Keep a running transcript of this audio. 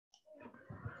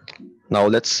Now,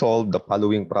 let's solve the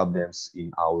following problems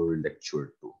in our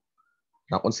lecture 2.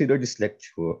 Now, consider this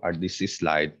lecture or this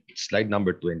slide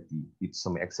number 20. It's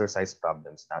some exercise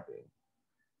problems natin.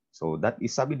 So, that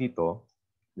is sabi dito,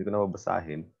 hindi ko na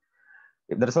babasahin.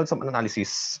 If the results of an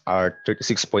analysis are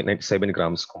 36.97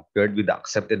 grams compared with the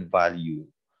accepted value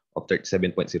of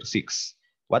 37.06,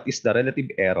 what is the relative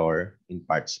error in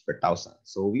parts per thousand?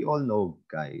 So, we all know,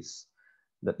 guys,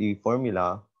 that the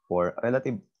formula for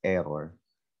relative error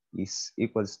is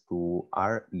equals to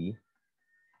RE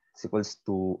is equals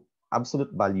to absolute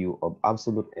value of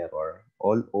absolute error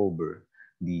all over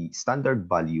the standard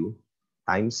value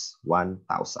times 1,000.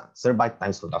 Sir, bakit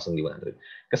times 1,100?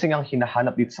 Kasi nga ang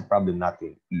hinahanap dito sa problem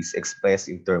natin is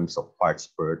expressed in terms of parts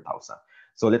per thousand.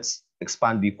 So let's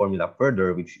expand the formula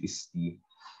further, which is the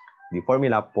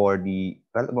formula for the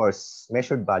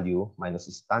measured value minus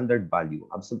the standard value,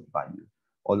 absolute value,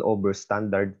 all over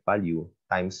standard value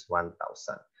times 1,000.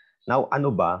 Now, ano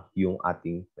ba yung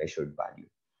ating measured value?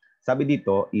 Sabi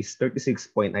dito is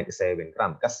 36.97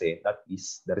 gram kasi that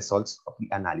is the results of the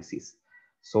analysis.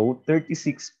 So,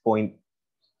 36.97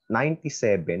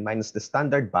 minus the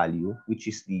standard value, which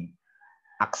is the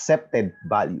accepted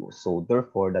value. So,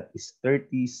 therefore, that is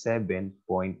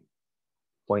 37.06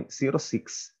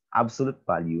 absolute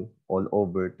value all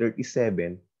over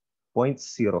 37.06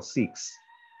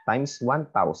 times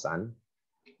 1,000.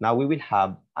 Now, we will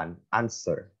have an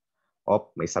answer.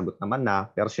 May sagot naman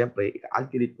na, pero syempre,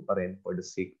 i-calculate ko pa rin for the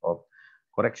sake of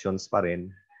corrections pa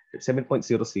rin, 7.06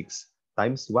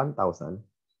 times 1,000.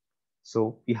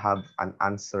 So, we have an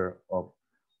answer of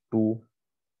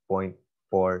 2.43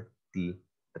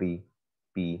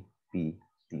 ppt.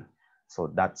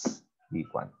 So, that's the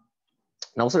one.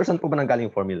 Now, sir, saan po ba nanggaling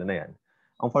yung formula na yan?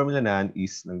 Ang formula na yan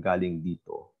is nanggaling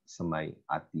dito sa may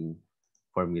ating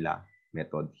formula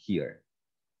method here.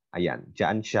 Ayan,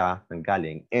 dyan siya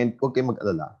nanggaling. And huwag kayong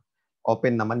mag-alala,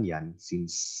 open naman yan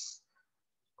since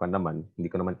hindi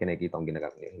ko naman kinakita ang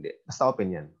ginagamit niya. Hindi. Basta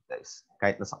open yan, guys.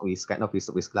 Kahit nasa quiz, kahit na quiz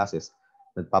classes,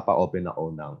 nagpapa-open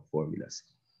ako ng formulas.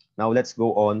 Now, let's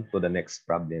go on to the next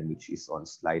problem, which is on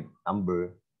slide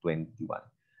number 21.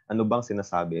 Ano bang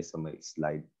sinasabi sa may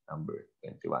slide number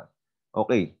 21?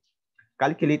 Okay.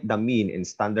 Calculate the mean and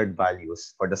standard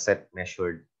values for the set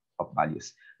measured of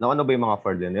values. Now, ano ba yung mga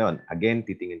formula na yun? Again,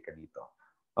 titingin ka dito.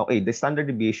 Okay, the standard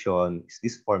deviation is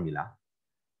this formula.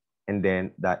 And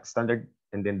then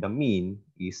the mean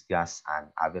is just an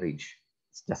average.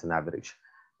 It's just an average.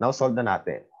 Now, solve na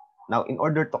natin. Now, in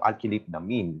order to calculate the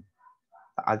mean,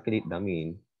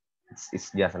 it's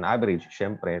just an average.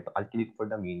 Siyempre, to calculate for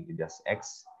the mean, you just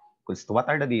x equals to what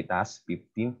are the data?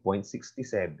 15.67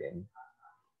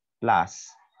 plus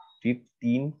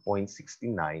 15.69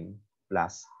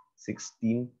 plus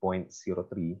 16.03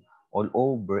 all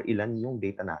over ilan yung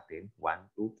data natin?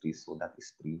 1, 2, 3. So that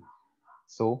is 3.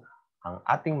 So, ang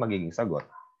ating magiging sagot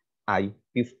ay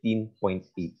 15.80.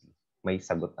 May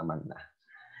sagot naman na.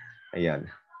 Ayan.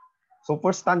 So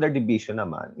for standard deviation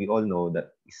naman, we all know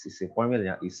that this formula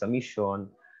niya is summation,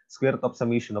 square root of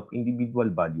summation of individual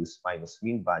values minus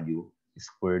mean value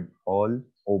squared all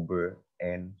over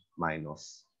n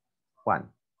minus 1.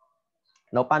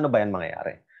 Now, paano ba yan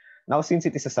mangyayari? Now, since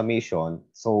it is a summation,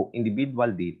 so individual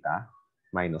data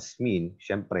minus mean,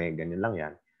 syempre, ganyan lang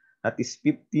yan. That is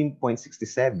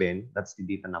 15.67, that's the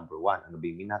data number 1. Ano ba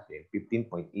yung mean natin?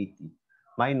 15.80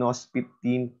 minus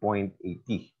 15.80.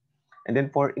 And then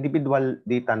for individual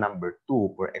data number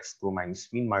 2, for x2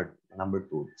 minus mean number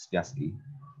 2, it's just a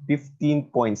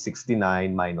 15.69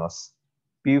 minus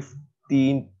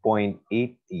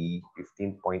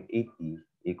 15.80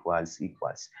 equals.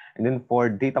 And then for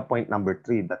data point number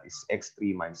 3, that is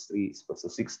x3 minus 3 is equal to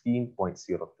 16.03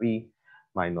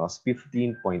 minus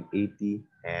 15.80.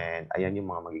 And ayan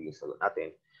yung mga magiging sagot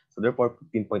natin. So therefore,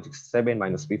 15.67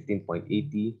 minus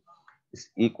 15.80 is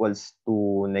equals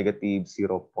to negative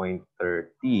 0.13.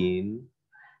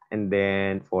 And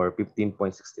then for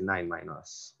 15.69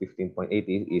 minus 15.80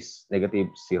 is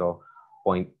negative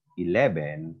 0.11.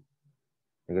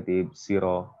 Negative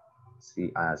 0.11.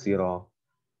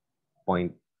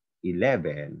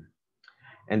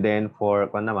 And then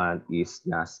for kung naman is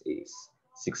just is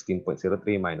 16.03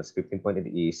 minus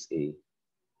 15.80 is a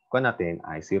kung natin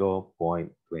ay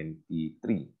 0.23.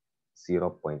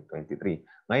 0.23.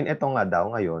 Ngayon, ito nga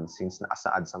daw ngayon, since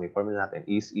nakasaad sa may formula natin,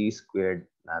 is i-squared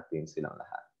natin silang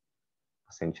lahat.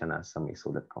 Pasensya na sa may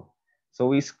sulat ko. So,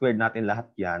 we squared natin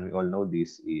lahat yan. We all know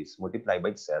this is multiply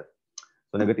by itself.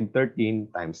 So, negative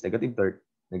 13 times negative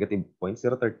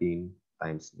 0.013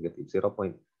 times negative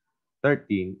 0.13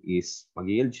 is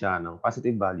mag-yield siya ng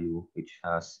positive value which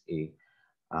has a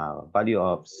value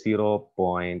of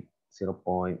 0.013.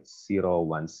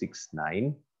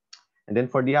 0.0169. And then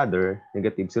for the other,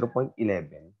 negative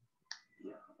 0.11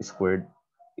 squared,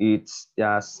 it's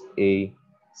just a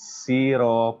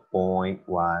 0.1,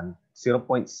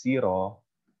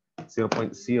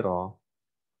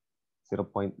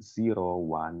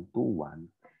 0.0121.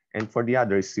 And for the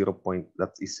other,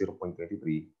 that is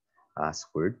 0.23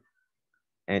 squared.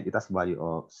 And it has value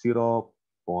of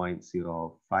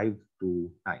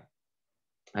 0.0529.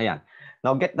 Ayan.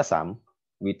 Now, get the sum,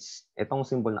 which itong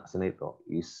symbol na kasi na ito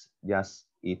is just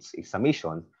its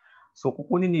summation. So,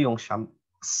 kukunin niyo yung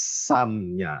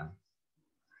sum niya.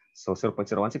 So,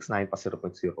 0.0169 plus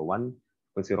 0.0121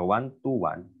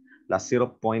 plus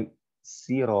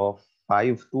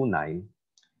 0.0529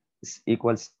 is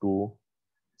equals to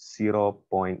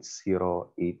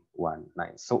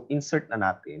 0.0819. So, insert na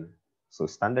natin. So,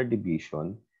 standard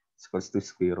deviation is equals to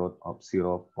square root of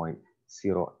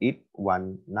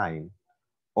 0.0819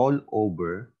 all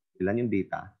over, ilan yung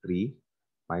data? 3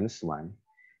 minus 1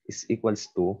 is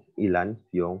equals to ilan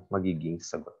yung magiging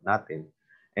sagot natin.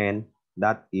 And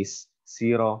that is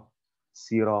 0.202.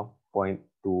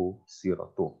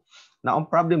 Now, ang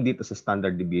problem dito sa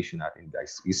standard deviation natin,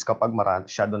 guys, is kapag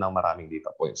masyado ng maraming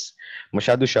data points,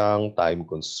 masyado siyang time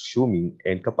consuming,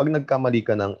 and kapag nagkamali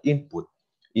ka ng input,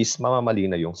 is mamamali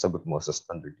na yung sagot mo sa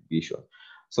standard deviation.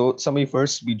 So, sa may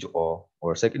first video ko,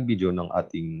 or second video ng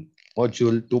ating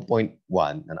module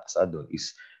 2.1 na nasa doon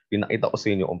is pinakita ko sa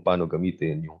inyo kung paano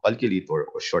gamitin yung calculator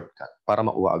o shortcut para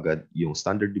makuha agad yung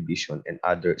standard deviation and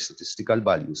other statistical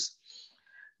values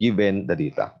given the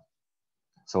data.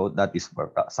 So, that is for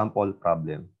sample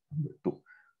problem number 2.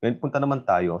 Ngayon, punta naman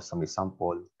tayo sa may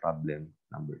sample problem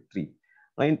number 3.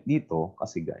 Ngayon, dito,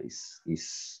 kasi guys,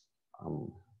 is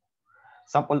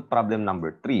sample problem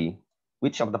number 3,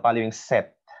 which of the following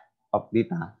set of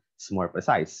data is more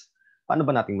precise? Paano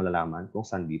ba natin malalaman kung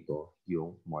saan dito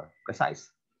yung more precise?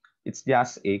 It's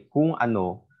just kung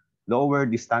ano, lower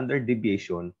the standard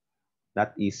deviation,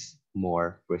 that is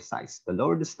more precise. The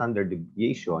lower the standard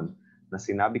deviation na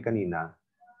sinabi kanina,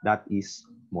 that is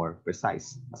more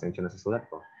precise. Pasensya na sa sulat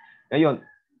ko. Ngayon,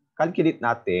 calculate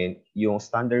natin yung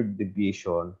standard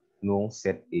deviation nung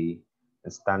set A and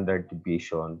standard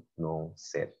deviation nung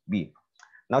set B.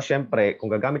 Now, syempre, kung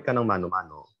gagamit ka ng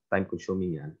mano-mano,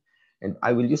 time-consuming yan, and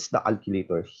I will use the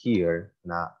calculator here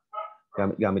na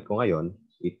gamit ko ngayon,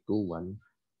 821.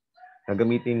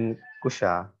 Gagamitin ko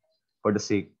siya for the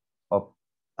sake of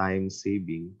time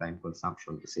saving, time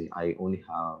consumption, kasi I only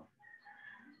have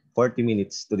 40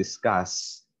 minutes to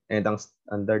discuss, and ang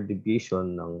standard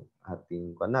deviation ng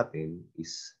ating natin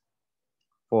is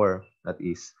 4, that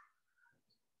is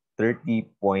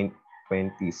 30.26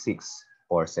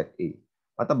 for set A.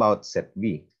 What about set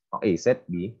B? Okay, set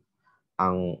B,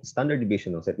 ang standard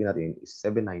deviation ng set B natin is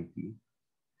 790.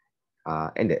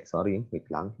 Hindi, sorry, wait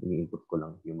lang. Ini-input ko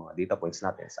lang yung mga data points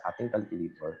natin sa ating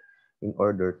calculator in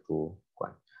order to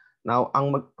quant. Now,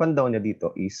 ang mag-quant daw niya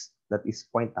dito is, that is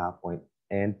point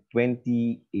and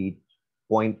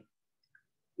 28.91.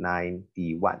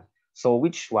 So,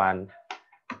 which one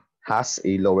has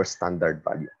a lower standard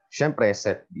value? Siyempre,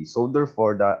 set B. So,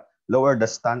 therefore, the lower the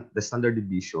standard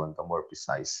deviation, the more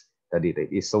precise the data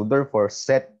is. So, therefore,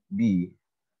 set B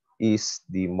is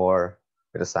the more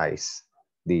precise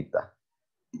data.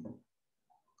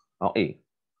 Okay.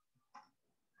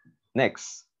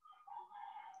 Next,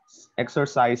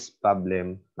 exercise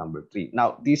problem number 3.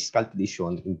 Now, this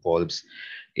calculation involves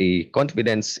a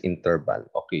confidence interval.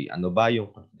 Okay, ano ba yung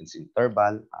confidence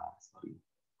interval?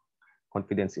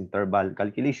 Confidence interval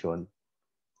calculation.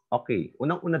 Okay,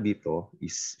 unang-una dito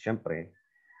is, syempre,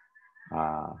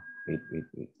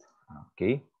 wait.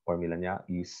 Okay, formula niya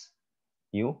is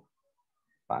mu,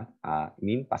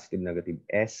 mean, positive, negative,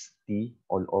 ST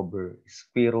all over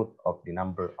square root of the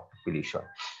number of population.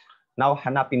 Now,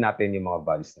 hanapin natin yung mga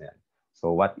values na yan.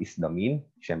 So, what is the mean?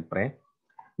 Siyempre,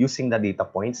 using the data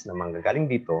points na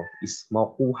manggagaling dito is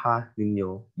makuha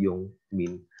ninyo yung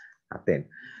mean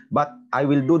natin. But I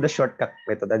will do the shortcut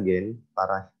method again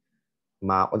para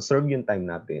ma-conserve yung time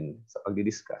natin sa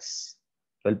pagdi-discuss.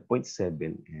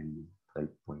 12.7 and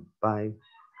 12.5.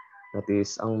 That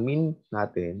is, ang mean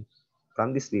natin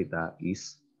from this data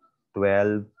is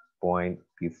 12.54.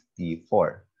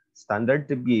 Standard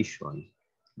deviation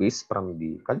based from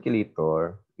the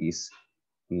calculator is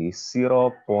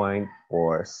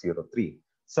 0.403.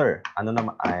 Sir, ano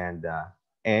naman, and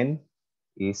N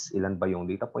is ilan ba yung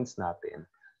data points natin?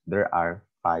 There are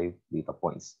 5 data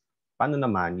points. Paano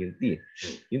naman yung T?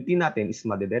 Yung T natin is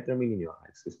madedetermine nyo,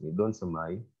 doon sa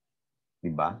may, di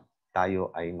ba?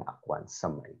 Tayo ay naakwan sa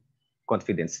may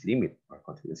confidence limit or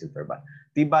confidence interval.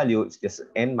 T value is just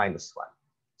n minus 1.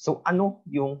 So ano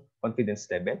yung confidence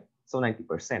level? So 90%.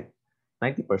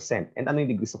 90%. And ano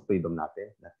yung degrees of freedom natin?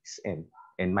 That is n.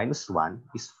 And minus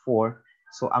 1 is 4.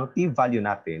 So ang t-value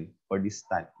natin for this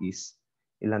time is,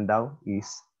 ilan daw? Is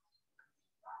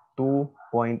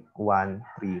 2.132.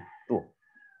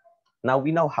 Now, we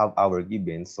now have our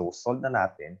given. So solve na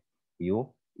natin.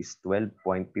 U is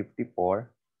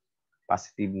 12.54.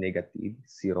 Positive, negative,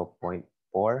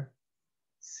 0.403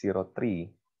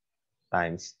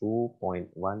 times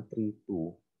 2.132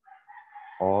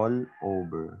 all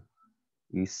over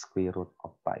is square root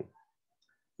of 5.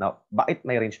 Now, bakit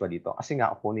may range ba dito? Kasi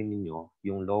nga, kunin ninyo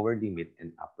yung lower limit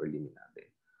and upper limit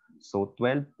natin. So,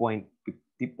 12.54,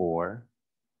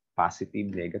 positive,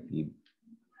 negative.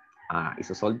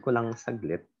 Isosolve ko lang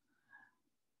saglit.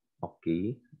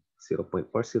 Okay.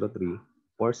 0.403.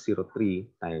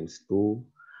 403 times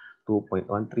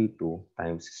 2.132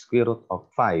 times square root of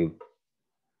 5.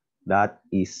 That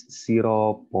is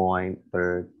 0.38.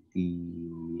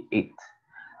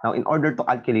 Now, in order to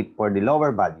calculate for the lower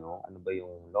value, ano ba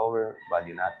yung lower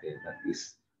value natin? That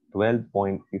is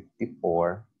 12.54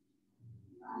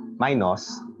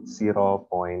 minus 0.38.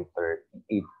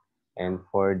 And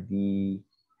for the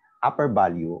upper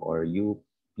value or UP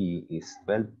is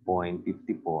 12.54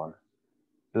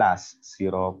 plus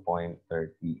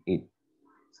 0.38.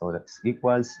 So that's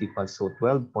equals so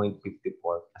 12.54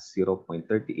 plus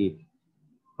 0.38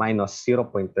 minus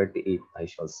 0.38, I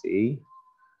shall say,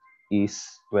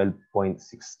 is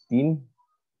 12.16.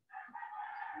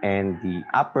 And the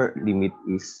upper limit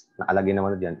is, nakalagay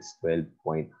naman dyan, is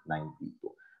 12.92.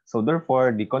 So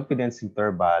therefore, the confidence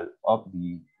interval of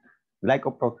the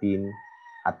glycoprotein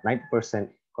at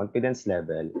 90% confidence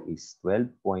level is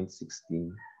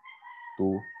 12.16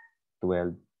 to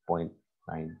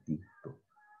 12.92.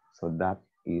 So that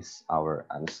is our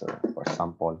answer for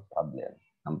sample problem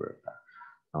number 5.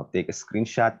 Now take a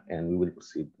screenshot and we will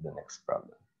proceed to the next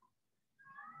problem.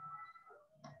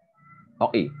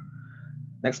 Okay.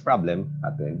 Next problem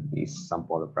natin is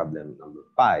sample problem number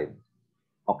 5.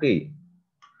 Okay.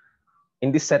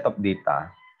 In this set of data,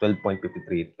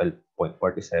 12.53,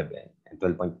 12.47, and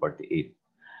 12.48,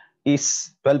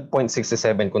 is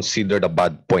 12.67 considered a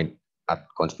bad point at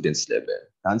confidence level?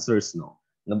 The answer is no.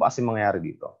 Ano ba kasi mangyayari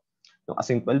dito? Yung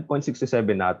asing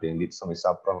 12.67 natin dito sa may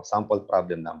sample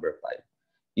problem number 5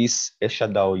 is siya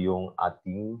daw yung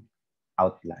ating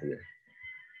outlier.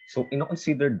 So,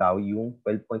 ino-consider daw yung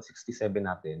 12.67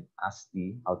 natin as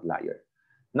the outlier.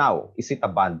 Now, is it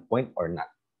a bad point or not?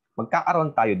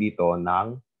 Magkakaroon tayo dito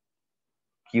ng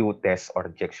Q-test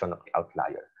or rejection of the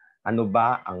outlier. Ano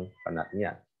ba ang panat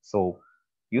niya? So,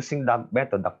 using the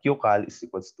method, the Q-cal is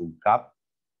equals to gap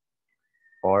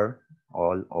or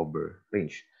all over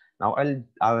range. Now, I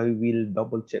will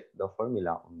double check the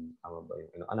formula kung ano ba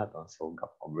yung ano to. So,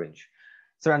 gap of range.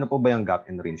 Sir, ano po ba yung gap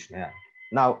and range na yan?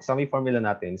 Now, sa may formula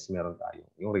natin is meron tayo.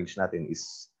 Yung range natin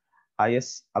is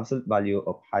highest absolute value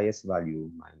of highest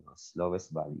value minus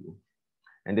lowest value.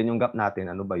 And then yung gap natin,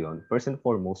 ano ba yon? First and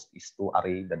foremost is to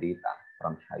array the data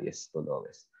from highest to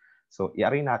lowest. So,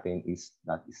 i-array natin is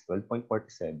that is 12.47,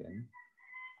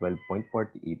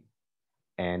 12.48,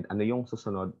 and ano yung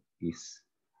susunod is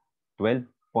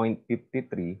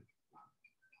 12.53,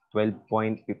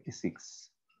 12.56,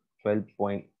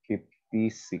 12.56,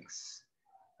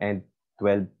 and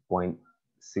 12.67.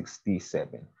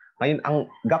 Ngayon, ang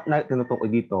gap na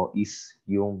tinutukoy dito is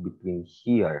yung between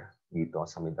here, dito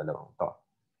sa may dalawang to.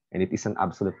 And it is an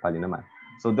absolute value naman.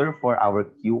 So therefore, our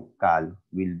Q-cal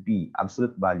will be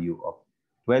absolute value of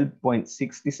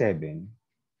 12.67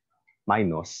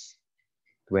 minus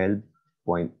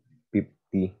 12.56.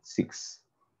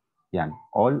 Yan,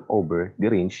 all over the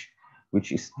range,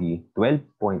 which is the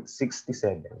 12.67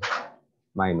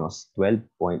 minus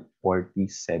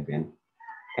 12.47.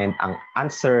 And ang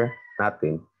answer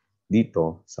natin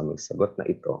dito sa may sagot na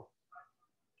ito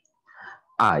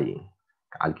ay,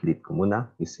 calculate ko muna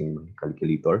using my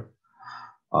calculator.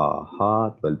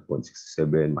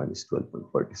 12.67 minus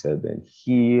 12.47.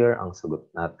 Here, ang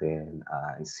sagot natin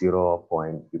ay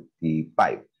 0.55.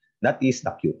 That is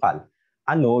the Q-cal.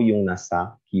 Ano yung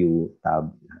nasa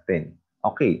Q-tab natin?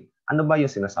 Okay, ano ba yung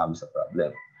sinasabi sa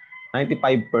problem?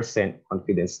 95%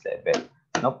 confidence level.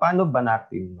 Now, paano ba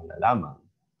natin malalaman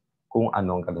kung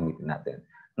anong gagamitin natin?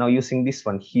 Now, using this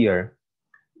one here,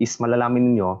 is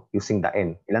malalaman niyo using the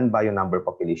N. Ilan ba yung number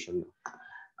population?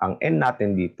 Ang N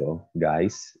natin dito,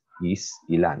 guys, is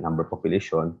ilan? Number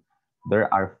population. There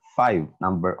are 5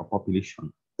 number of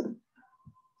population.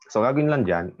 So, gagawin lang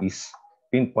dyan is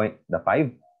pinpoint the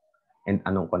 5. And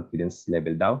anong confidence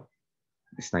level daw?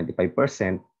 Is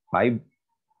 95%, 5,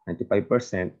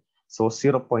 95%. So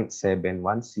 0.710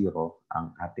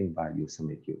 ang ating value sa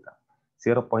may QCal.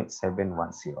 0.710.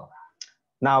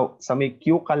 Now, sa may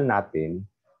QCal natin,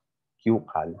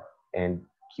 QCal and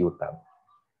QTab.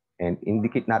 And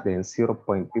indicate natin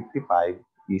 0.55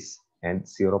 is and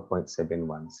 0.710.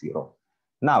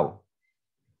 Now,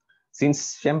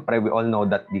 since syempre we all know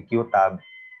that the QCal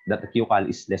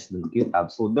is less than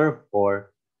QTab, so therefore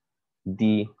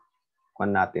the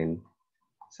natin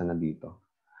sana dito.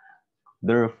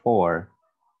 Therefore,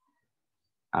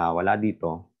 wala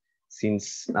dito.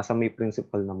 Since nasa may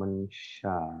principal naman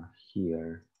siya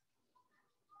here,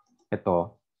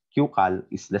 ito, QCal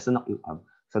is less than QTab,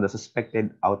 so the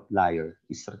suspected outlier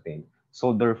is retained.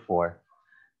 So therefore,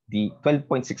 the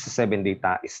 12.67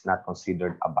 data is not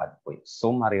considered a bad point.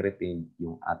 So mariretain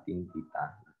yung ating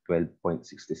data,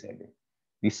 12.67.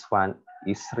 This one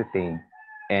is retained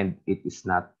and it is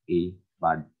not a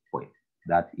bad point.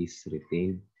 That is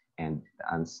retained and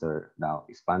the answer now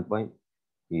is bad point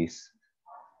is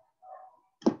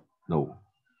no.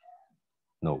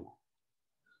 No.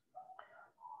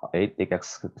 Okay, take a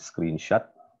screenshot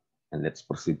and let's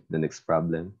proceed to the next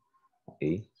problem.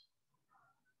 Okay.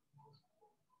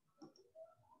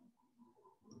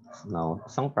 Now,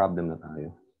 isang problem na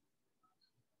tayo.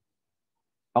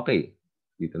 Okay,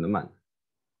 dito naman.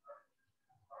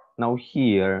 Now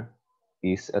here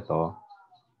is ito,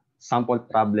 sample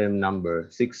problem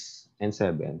number 6 and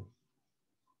 7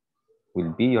 will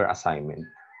be your assignment.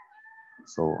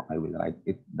 So I will write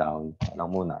it down lang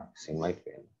muna using my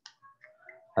pen.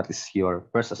 That is your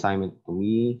first assignment to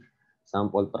me,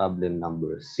 sample problem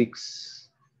number 6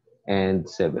 and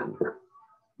 7.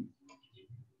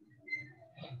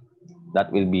 That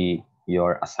will be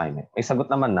your assignment. May sagot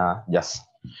naman na, just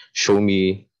show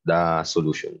me the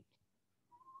solution.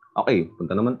 Okay,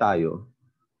 punta naman tayo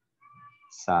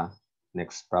sa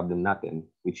next problem natin,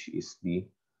 which is the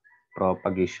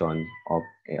propagation of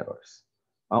errors.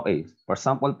 Okay, for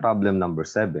sample problem number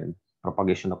 7,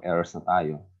 propagation of errors na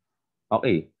tayo.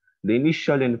 Okay, the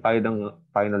initial and final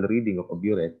reading of a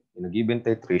burette in a given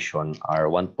titration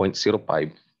are 1.05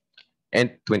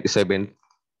 and 27.40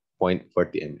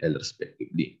 ml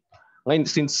respectively. Ngayon,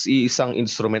 since isang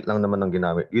instrument lang naman ang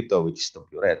ginamit dito, which is the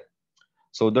burette,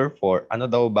 so therefore, ano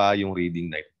daw ba yung reading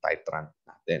na titrant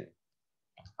natin?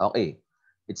 Okay,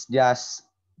 it's just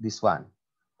this one.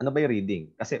 Ano ba yung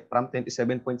reading? Kasi from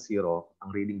 27.0,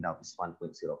 ang reading daw is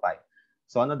 1.05.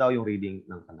 So ano daw yung reading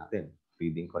ng natin?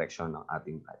 Reading correction ng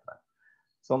ating titrant.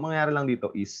 So mangyayari lang dito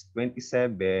is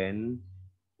 27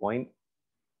 point,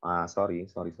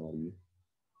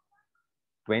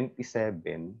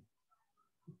 27,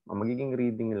 ang magiging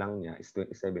reading lang niya is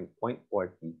 27.40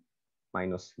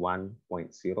 minus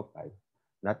 1.05.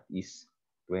 That is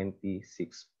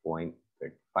 26.35.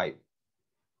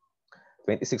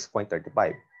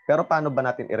 26.35. Pero paano ba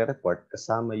natin i-report?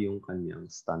 Kasama yung kanyang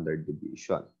standard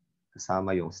deviation.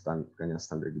 Kasama yung kanyang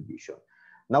standard deviation.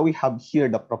 Now we have here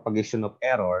the propagation of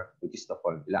error, which is the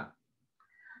formula.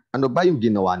 Ano ba yung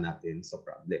ginawa natin sa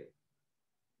problem?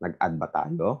 Nag-add ba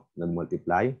tayo?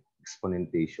 Nag-multiply?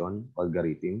 Exponentation?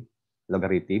 Logarithm?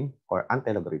 Or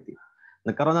anti-logarithm?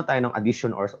 Nagkaroon na tayo ng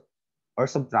addition or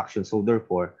subtraction. So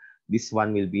therefore, this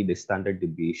one will be the standard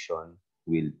deviation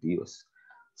will be used.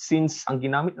 Since ang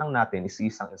ginamit lang natin is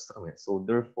isang instrument, so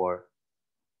therefore,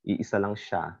 iisa lang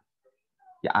siya.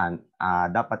 Yan,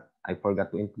 dapat I forgot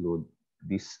to include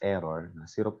this error na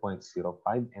 0.05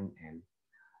 ml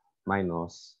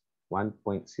minus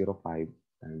 1.05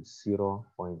 times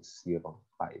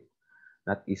 0.05.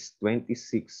 That is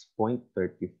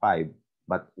 26.35.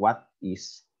 But what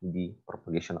is the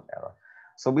propagation of error?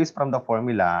 So based from the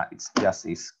formula, it's just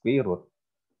a square root.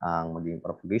 Ang maging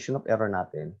propagation of error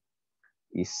natin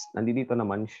is, nandito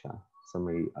naman siya sa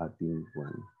may ating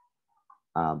one.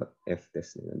 But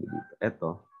F-test na nandito.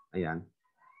 Ito, ayan.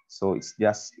 So it's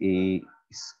just a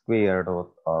square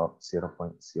root of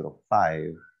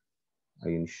 0.05.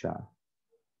 Ayun siya.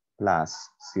 Plus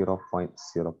 0.05.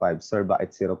 Sir,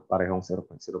 bakit parehong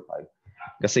 0.05?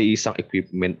 Kasi isang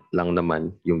equipment lang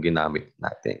naman yung ginamit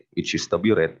natin, which is the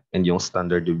burette, and yung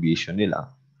standard deviation nila.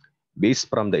 Based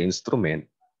from the instrument,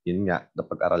 yun nga,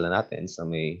 napag-aralan natin sa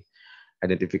may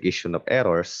identification of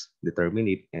errors,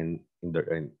 determinate, and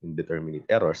indeterminate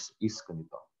errors is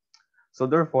ganito. So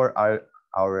therefore,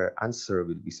 our answer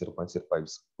will be 0.05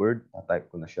 squared.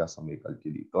 Na-type ko na siya sa may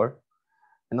calculator.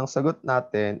 And ang sagot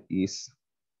natin is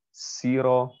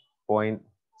 0.0707.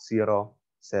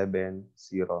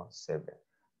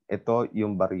 Ito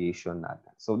yung variation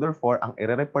natin. So therefore, ang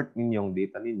i-report ninyong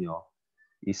data ninyo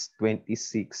is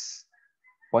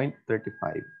 26.35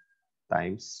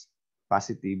 times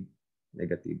positive,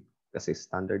 negative, kasi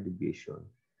standard deviation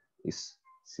is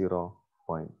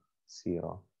 0.07.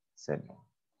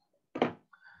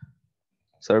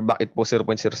 Sir, bakit po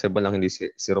 0.07 lang hindi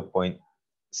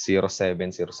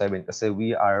 0.0707? Kasi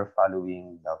we are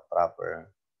following the proper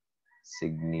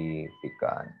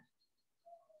significant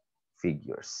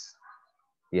figures.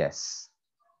 Yes,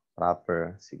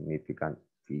 proper significant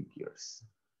figures.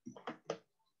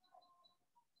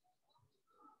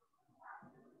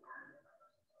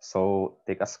 So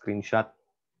take a screenshot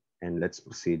and let's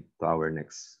proceed to our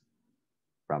next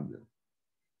problem.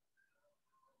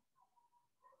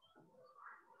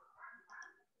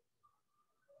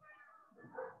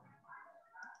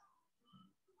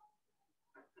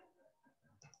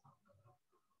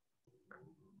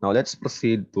 Now let's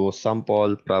proceed to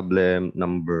sample problem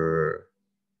number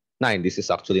 9. This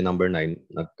is actually number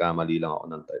 9. Nagkamali lang ako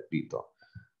ng type dito.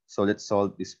 So let's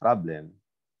solve this problem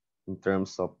in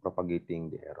terms of propagating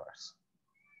the errors.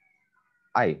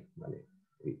 Ay, mali.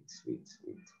 Wait.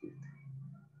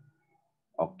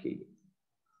 Okay.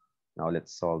 Now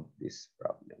let's solve this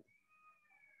problem.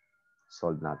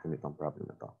 Solve natin itong problem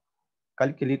na to.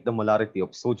 Calculate the molarity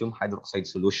of sodium hydroxide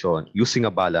solution using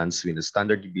a balance with a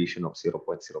standard deviation of 0.05.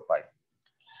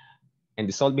 And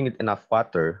dissolving it enough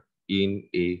water in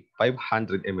a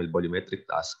 500 ml volumetric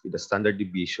flask with a standard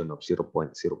deviation of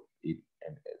 0.08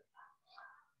 ml.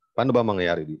 Paano ba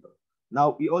mangyayari dito?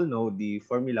 Now, we all know the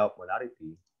formula of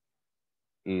molarity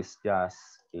is just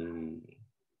a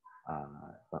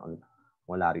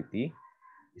molarity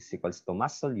is equals to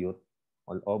mass solute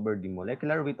all over the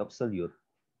molecular weight of solute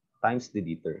times the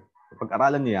liter.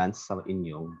 Pag-aralan niyo yan sa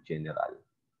inyong general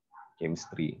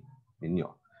chemistry ninyo.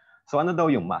 So ano daw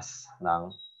yung mass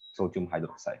ng sodium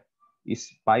hydroxide? Is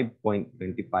 5.25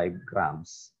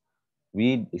 grams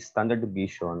with a standard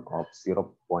deviation of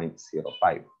 0.05.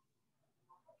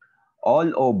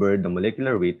 All over the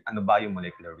molecular weight. Ano ba yung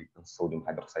molecular weight ng sodium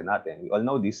hydroxide natin? We all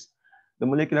know this. The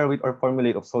molecular weight or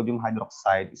formula of sodium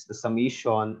hydroxide is the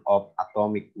summation of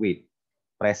atomic weight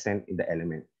present in the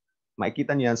element.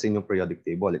 Makikita niyo yan sa inyong periodic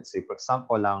table. Let's say, for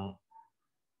example, ang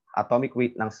atomic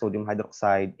weight ng sodium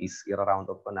hydroxide is i-round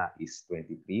off ko na is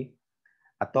 23.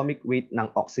 Atomic weight ng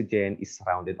oxygen is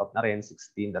rounded off na rin,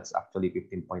 16. That's actually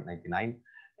 15.99.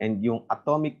 And yung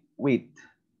atomic weight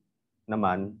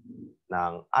naman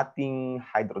ng ating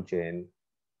hydrogen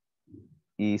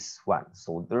is 1.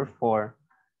 So therefore,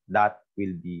 that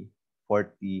will be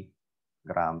 40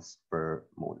 grams per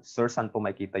mole. Sir, saan po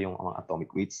makikita yung mga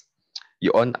atomic weights?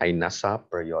 Yun ay nasa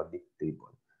periodic table.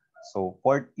 So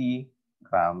 40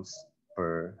 grams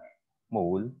per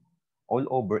mole all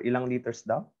over ilang liters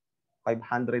daw?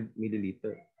 500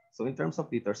 milliliter. So in terms of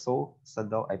liters, so sa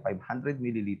daw ay 500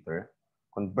 milliliter,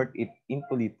 convert it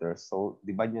into liters. So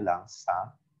divide nyo lang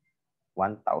sa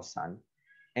 1,000.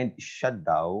 And siya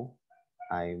daw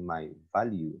ay may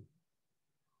value.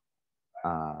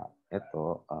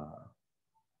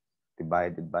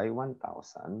 Divided by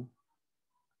 1,000.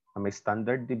 May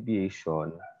standard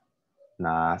deviation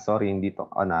na, sorry, hindi to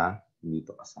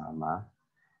kasama.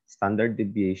 Standard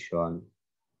deviation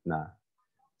na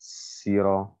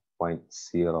 0.08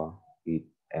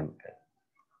 ml.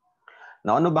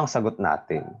 Now, ano bang sagot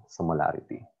natin sa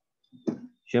molarity?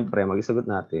 Siyempre, mag-isagot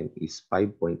natin is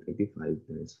 5.85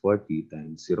 times 40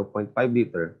 times 0.5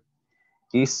 liter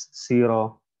is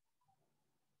 0.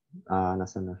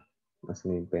 Nasaan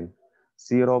yung pen?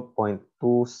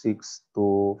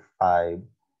 0.2625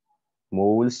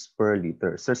 moles per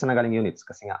liter. Sir, saan nagaling units?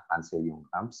 Kasi nga, cancel yung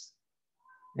amps.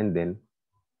 And then,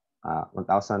 1,000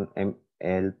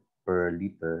 ml per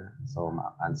liter. So,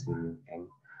 ma-cancel yung M.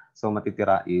 So,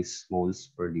 matitira is moles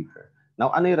per liter.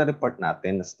 Now, ano yung report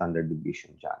natin na standard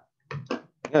deviation dyan?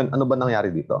 Ngayon, ano ba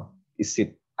nangyari dito? Is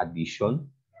it addition,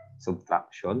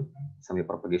 subtraction, sa may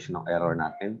propagation ng error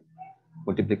natin?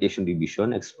 Multiplication,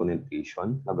 division,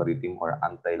 exponentation, logarithm, or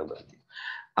anti-logarithm.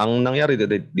 Ang nangyari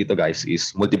dito guys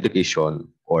is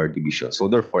multiplication or division. So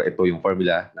therefore, ito yung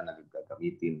formula na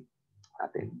nagagamitin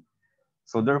natin.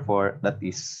 So therefore, that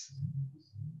is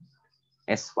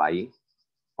Sy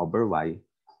over Y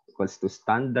equals to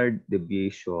standard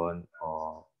deviation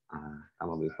of,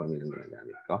 tama ba yung formula na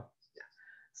nagamit ko? Yeah.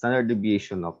 Standard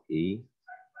deviation of A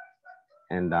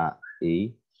and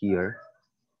A here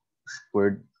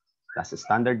squared plus the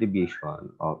standard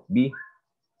deviation of B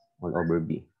all over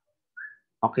B.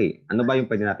 Okay, ano ba yung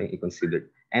pwede natin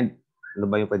i-consider? And ano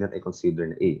ba yung pwede natin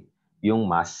i-consider na A? Yung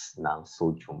mass ng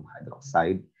sodium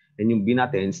hydroxide. And yung B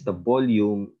natin is the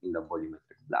volume in the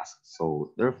volumetric flask.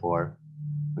 So therefore,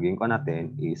 magiging ko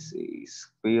natin is a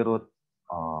square root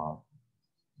of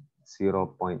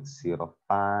 0.05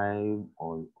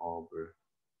 all over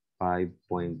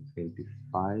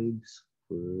 5.25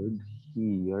 squared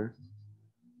here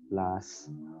plus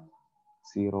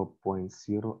 0.08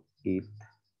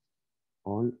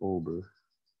 all over.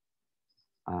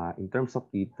 In terms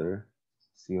of liter,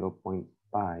 0.5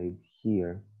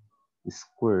 here is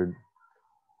squared.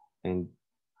 And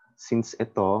since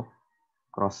ito,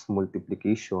 cross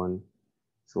multiplication,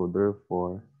 so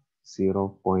therefore,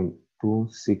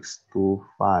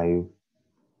 0.2625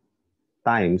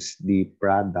 times the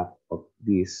product of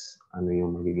this. Ano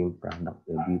yung magiging product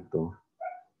niya dito?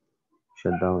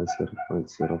 Siya daw 0.05,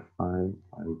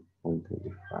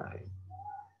 5.25.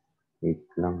 Wait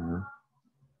lang ha.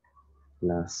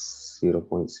 Plus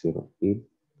 0.08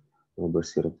 over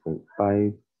 0.5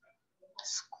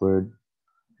 squared.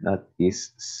 That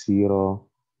is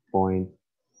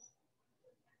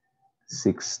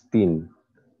 0.16.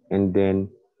 And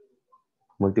then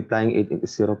multiplying it into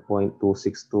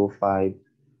 0.2625,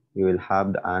 you will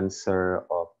have the answer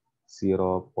of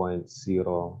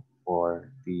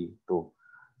 0.042.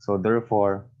 So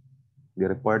therefore, the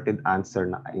reported answer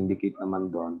na indicate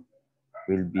naman doon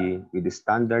will be with the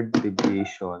standard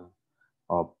deviation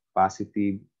of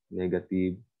positive,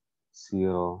 negative,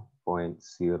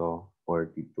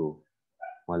 0.042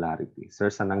 molarity. Sir,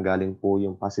 saan nanggaling po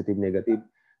yung positive, negative?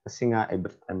 Kasi nga,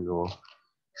 every time you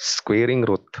squaring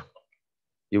root,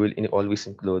 you will always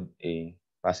include a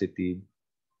positive,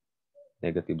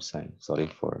 negative sign. Sorry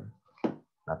for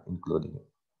not including it.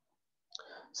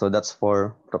 So that's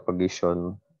for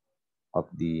propagation of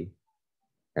the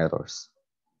errors.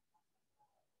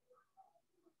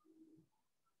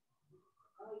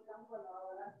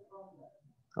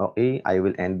 Okay, I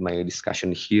will end my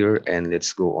discussion here and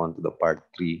let's go on to the part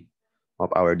 3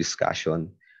 of our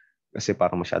discussion. Kasi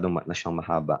parang masyadong na siyang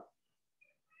mahaba.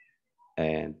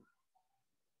 And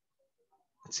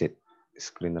that's it.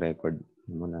 Screen record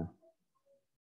muna.